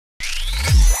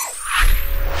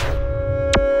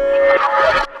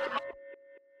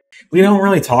We don't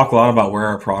really talk a lot about where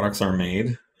our products are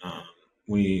made.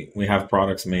 We have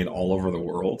products made all over the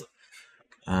world,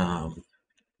 um,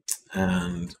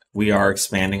 and we are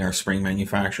expanding our spring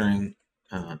manufacturing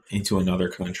into another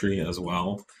country as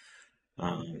well,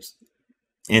 um,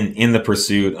 in the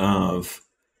pursuit of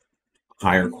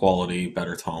higher quality,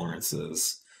 better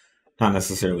tolerances. Not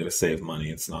necessarily to save money;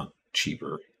 it's not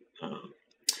cheaper, um,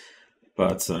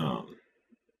 but um,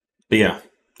 but yeah,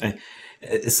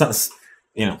 it's not,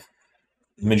 you know.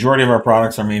 The majority of our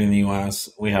products are made in the US.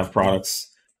 We have products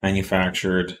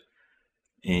manufactured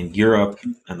in Europe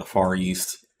and the Far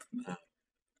East.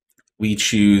 We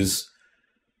choose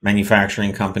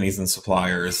manufacturing companies and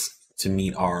suppliers to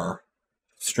meet our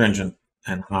stringent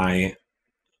and high,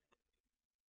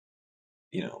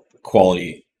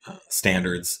 quality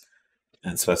standards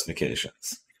and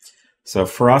specifications. So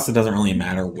for us, it doesn't really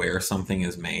matter where something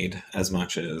is made as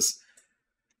much as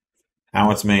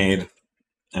how it's made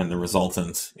and the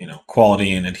resultant,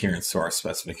 quality and adherence to our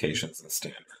specifications and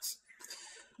standards.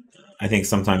 I think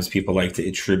sometimes people like to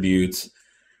attribute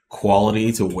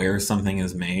quality to where something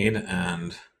is made,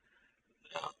 and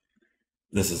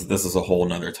this is a whole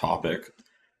nother topic.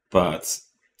 But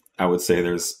I would say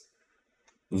there's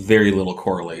very little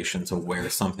correlation to where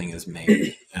something is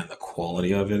made and the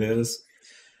quality of it is.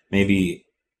 Maybe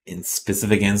in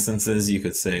specific instances, you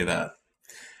could say that,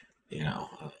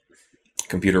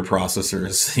 computer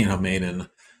processors, made in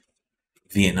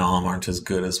Vietnam aren't as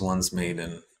good as ones made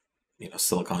in,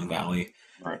 Silicon Valley.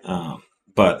 Right.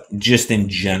 But just in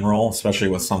general, especially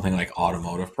with something like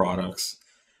automotive products,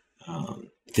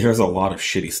 there's a lot of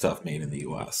shitty stuff made in the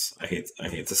U.S. I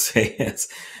hate to say it,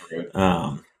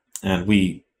 and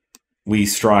we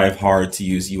strive hard to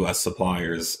use U.S.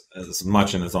 suppliers as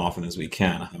much and as often as we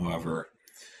can. However,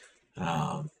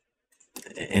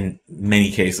 in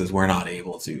many cases, we're not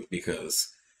able to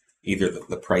because either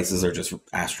the prices are just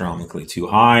astronomically too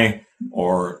high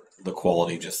or the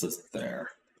quality just isn't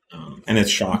there. And it's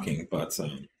shocking, but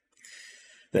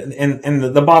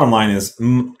the bottom line is,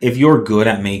 if you're good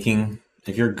at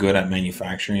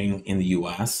manufacturing in the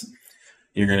U.S.,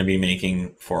 you're going to be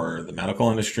making for the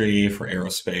medical industry, for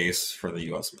aerospace, for the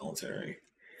U.S. military.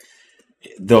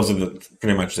 Those are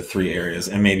pretty much the three areas,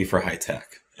 and maybe for high tech,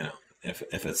 if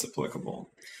it's applicable.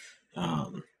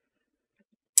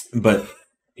 But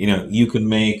you can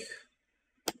make,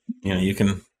 you can.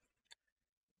 Do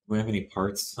we have any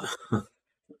parts?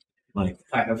 Like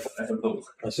I have those.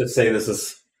 I should say this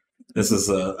is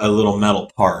a little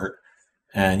metal part,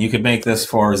 and you could make this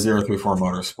for 034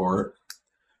 Motorsport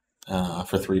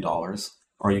for $3,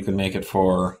 or you can make it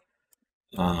for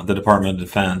the Department of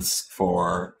Defense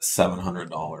for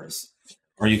 $700,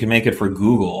 or you can make it for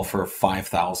Google for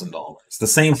 $5,000. The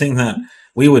same thing that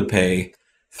we would pay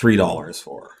 $3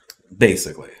 for,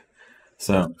 basically.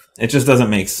 So it just doesn't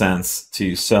make sense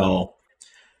to sell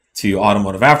to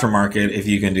automotive aftermarket if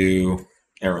you can do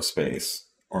aerospace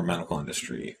or medical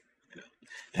industry,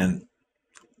 and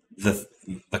the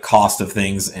cost of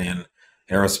things in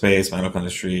aerospace, medical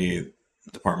industry,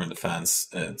 Department of Defense,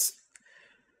 it's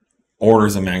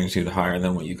orders of magnitude higher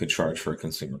than what you could charge for a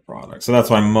consumer product. So that's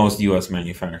why most U.S.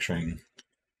 manufacturing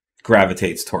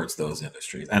gravitates towards those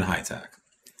industries and high tech.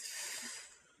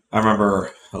 I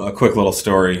remember a quick little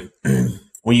story.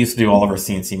 We used to do all of our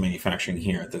CNC manufacturing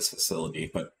here at this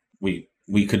facility, but we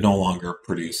could no longer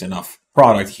produce enough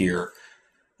product here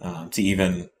to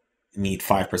even meet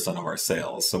 5% of our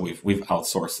sales. So we've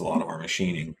outsourced a lot of our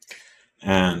machining.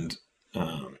 And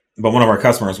but one of our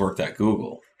customers worked at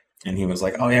Google, and he was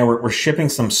like, "Oh yeah, we're shipping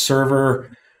some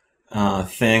server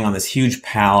thing on this huge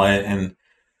pallet, and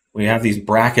we have these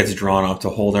brackets drawn up to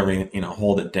hold everything,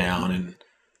 hold it down, and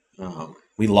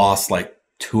we lost like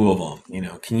 2 of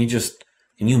them.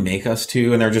 Can you make us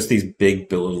 2?" And they're just these big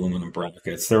billet aluminum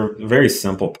brackets. They're very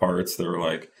simple parts. They're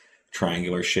like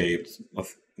triangular shaped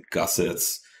with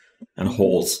gussets and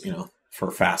holes,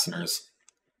 for fasteners.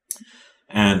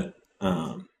 And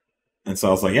so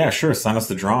I was like, "Yeah, sure, send us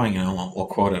the drawing, we'll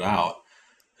quote it out."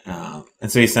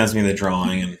 And so he sends me the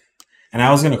drawing, and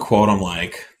I was going to quote him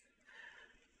like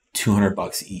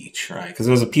 $200 each, right? Because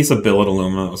it was a piece of billet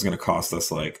aluminum that was going to cost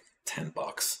us like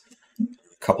 $10. A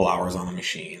couple hours on the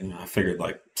machine. I figured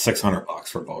like $600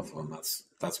 for both of them.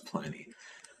 That's plenty.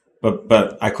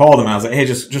 But I called him and I was like, "Hey,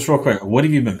 just real quick, what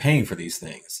have you been paying for these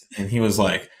things?" And he was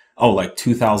like, "Oh, like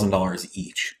 $2,000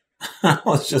 each." I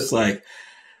was just like,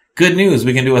 "Good news,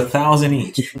 we can do 1,000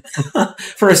 each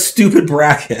for a stupid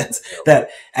bracket that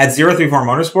at 034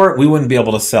 Motorsport we wouldn't be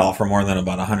able to sell for more than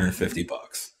about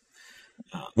 $150.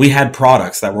 We had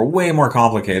products that were way more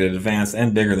complicated, advanced,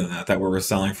 and bigger than that we were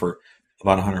selling for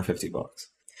about $150.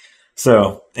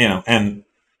 So and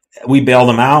We bailed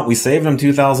them out. We saved them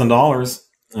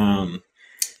 $2,000.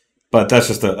 But that's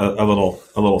just a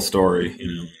little story.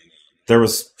 There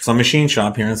was some machine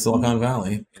shop here in Silicon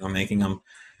Valley, making them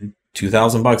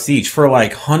 $2,000 each for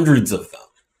like hundreds of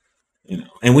them.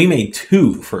 And we made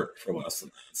two for less than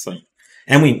that. So,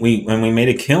 and we made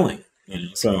a killing.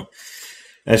 So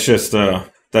that's just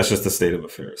the state of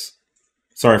affairs.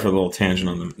 Sorry for the little tangent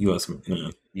on the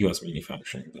U.S.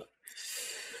 manufacturing, but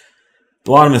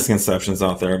a lot of misconceptions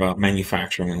out there about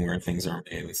manufacturing and where things are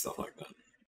made and stuff like that.